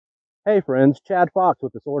Hey friends, Chad Fox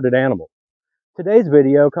with Assorted Animals. Today's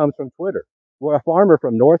video comes from Twitter, where a farmer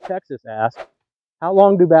from North Texas asked, how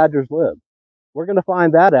long do badgers live? We're going to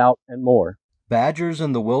find that out and more. Badgers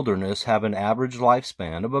in the wilderness have an average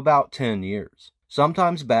lifespan of about 10 years.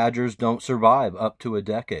 Sometimes badgers don't survive up to a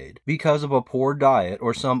decade because of a poor diet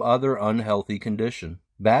or some other unhealthy condition.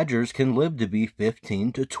 Badgers can live to be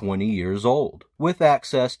 15 to 20 years old, with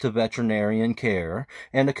access to veterinarian care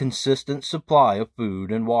and a consistent supply of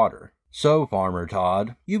food and water. So, Farmer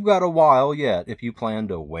Todd, you've got a while yet if you plan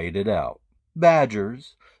to wait it out.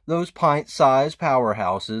 Badgers, those pint-sized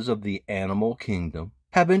powerhouses of the animal kingdom,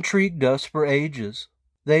 have intrigued us for ages.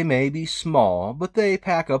 They may be small, but they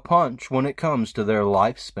pack a punch when it comes to their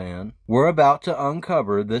lifespan. We're about to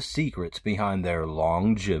uncover the secrets behind their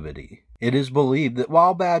longevity. It is believed that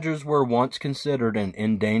while badgers were once considered an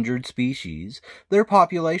endangered species, their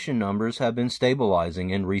population numbers have been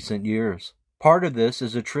stabilizing in recent years. Part of this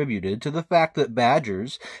is attributed to the fact that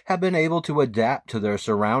badgers have been able to adapt to their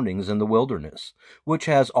surroundings in the wilderness, which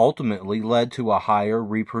has ultimately led to a higher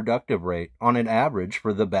reproductive rate on an average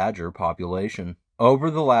for the badger population.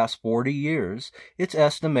 Over the last 40 years, it's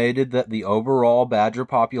estimated that the overall badger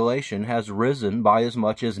population has risen by as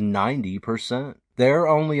much as 90%. There are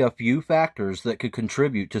only a few factors that could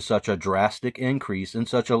contribute to such a drastic increase in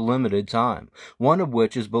such a limited time, one of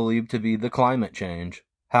which is believed to be the climate change.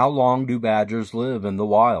 How long do badgers live in the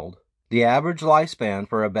wild? The average lifespan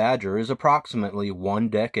for a badger is approximately 1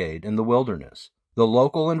 decade in the wilderness. The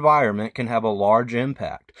local environment can have a large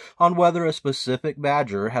impact on whether a specific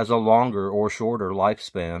badger has a longer or shorter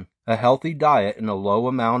lifespan. A healthy diet and a low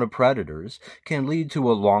amount of predators can lead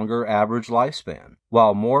to a longer average lifespan,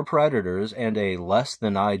 while more predators and a less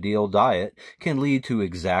than ideal diet can lead to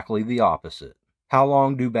exactly the opposite. How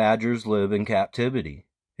long do badgers live in captivity?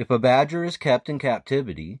 If a badger is kept in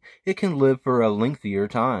captivity, it can live for a lengthier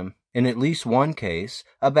time. In at least one case,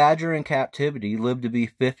 a badger in captivity lived to be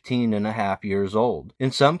 15 and a half years old.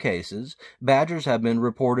 In some cases, badgers have been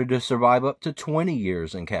reported to survive up to 20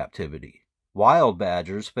 years in captivity. Wild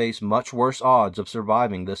badgers face much worse odds of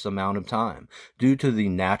surviving this amount of time due to the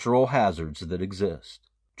natural hazards that exist.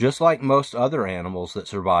 Just like most other animals that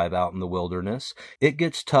survive out in the wilderness, it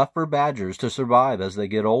gets tough for badgers to survive as they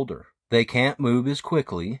get older. They can't move as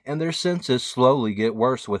quickly, and their senses slowly get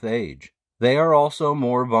worse with age. They are also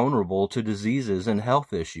more vulnerable to diseases and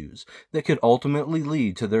health issues that could ultimately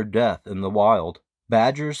lead to their death in the wild.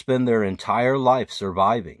 Badgers spend their entire life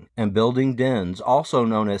surviving and building dens, also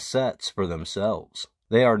known as setts, for themselves.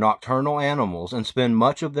 They are nocturnal animals and spend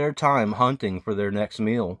much of their time hunting for their next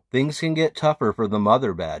meal. Things can get tougher for the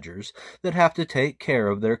mother badgers that have to take care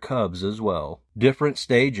of their cubs as well. Different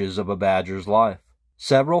stages of a badger's life.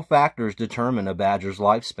 Several factors determine a badger's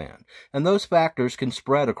lifespan, and those factors can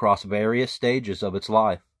spread across various stages of its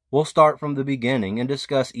life. We'll start from the beginning and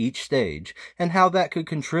discuss each stage and how that could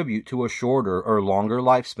contribute to a shorter or longer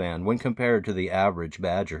lifespan when compared to the average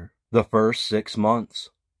badger. The first 6 months.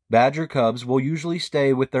 Badger cubs will usually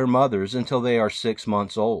stay with their mothers until they are 6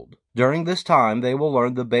 months old. During this time, they will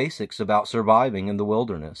learn the basics about surviving in the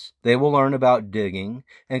wilderness. They will learn about digging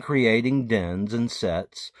and creating dens and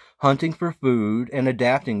setts, hunting for food, and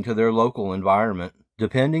adapting to their local environment.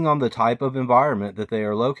 Depending on the type of environment that they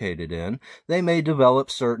are located in, they may develop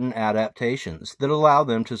certain adaptations that allow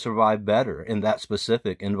them to survive better in that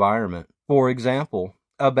specific environment. For example,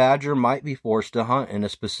 a badger might be forced to hunt in a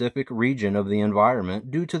specific region of the environment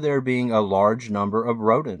due to there being a large number of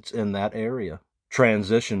rodents in that area.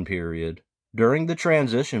 Transition period. During the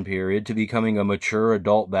transition period to becoming a mature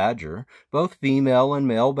adult badger, both female and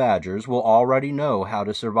male badgers will already know how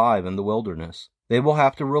to survive in the wilderness. They will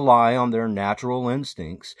have to rely on their natural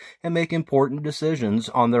instincts and make important decisions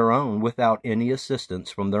on their own without any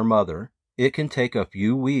assistance from their mother. It can take a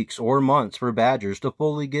few weeks or months for badgers to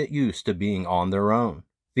fully get used to being on their own.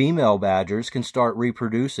 Female badgers can start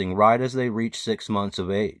reproducing right as they reach 6 months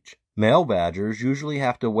of age. Male badgers usually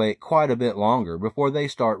have to wait quite a bit longer before they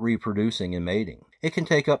start reproducing and mating. It can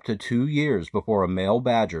take up to 2 years before a male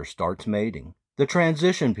badger starts mating. The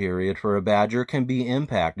transition period for a badger can be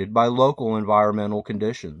impacted by local environmental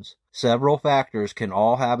conditions. Several factors can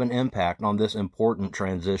all have an impact on this important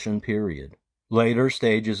transition period. Later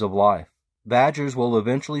stages of life. Badgers will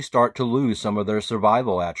eventually start to lose some of their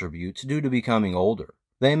survival attributes due to becoming older.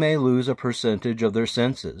 They may lose a percentage of their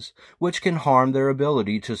senses, which can harm their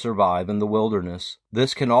ability to survive in the wilderness.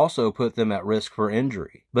 This can also put them at risk for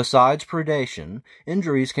injury. Besides predation,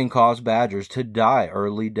 injuries can cause badgers to die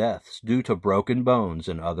early deaths due to broken bones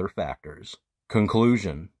and other factors.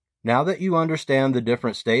 Conclusion. Now that you understand the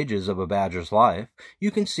different stages of a badger's life,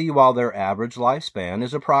 you can see why their average lifespan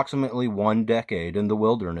is approximately 1 decade in the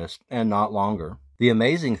wilderness and not longer. The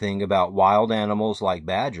amazing thing about wild animals like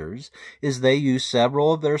badgers is they use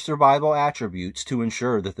several of their survival attributes to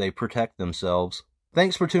ensure that they protect themselves.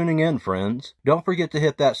 Thanks for tuning in, friends. Don't forget to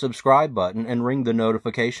hit that subscribe button and ring the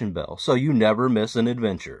notification bell so you never miss an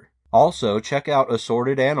adventure. Also, check out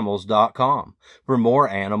assortedanimals.com for more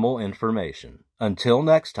animal information. Until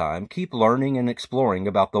next time, keep learning and exploring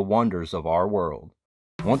about the wonders of our world.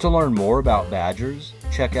 Want to learn more about badgers?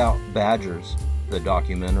 Check out Badgers, the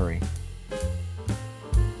documentary.